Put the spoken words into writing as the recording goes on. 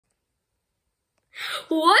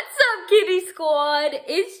What's up, Kitty Squad?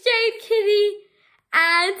 It's Jade Kitty,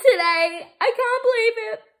 and today, I can't believe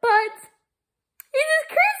it, but it is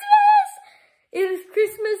Christmas! It is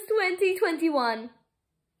Christmas 2021.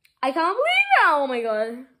 I can't believe it! Oh my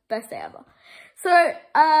god, best day ever. So,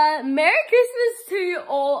 Merry Christmas to you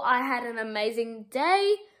all. I had an amazing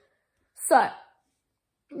day. So,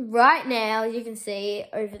 right now, as you can see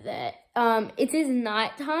over there, it is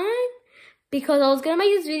nighttime because I was gonna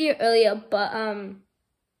make this video earlier, but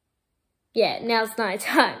yeah, now it's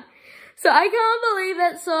nighttime. So I can't believe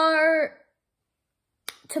it. So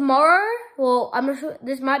tomorrow, well, I'm not sure,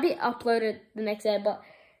 this might be uploaded the next day, but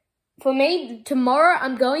for me, tomorrow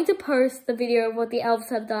I'm going to post the video of what the elves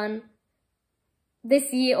have done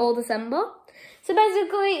this year, all December. So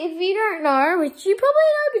basically, if you don't know, which you probably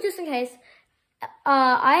know, but just in case,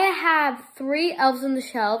 I have 3 elves on the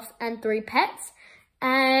shelves and 3 pets.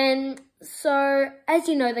 And so, as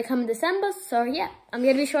you know, they come in December. So yeah, I'm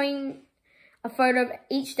going to be showing a photo of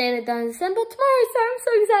each day they've done in December tomorrow. So I'm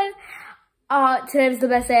so excited. Today's the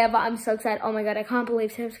best day ever. I'm so excited. Oh my god, I can't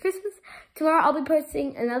believe today's Christmas. Tomorrow I'll be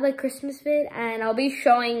posting another Christmas vid and I'll be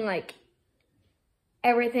showing like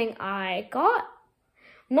everything I got.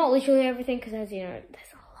 Not literally everything, because as you know,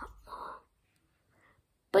 there's a lot more.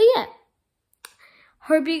 But yeah,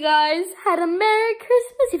 hope you guys had a Merry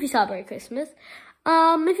Christmas if you celebrate Christmas.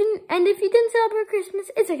 If you didn't celebrate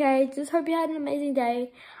Christmas, it's okay. Just hope you had an amazing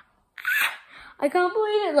day. I can't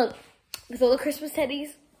believe it. Look, with all the Christmas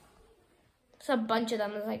teddies, there's a bunch of them.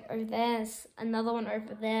 There's like over there, there's another one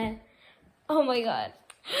over there. Oh my god.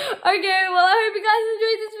 Okay, well, I hope you guys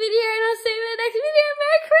enjoyed this video, and I'll see you in the next video.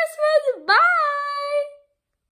 Merry Christmas. Bye.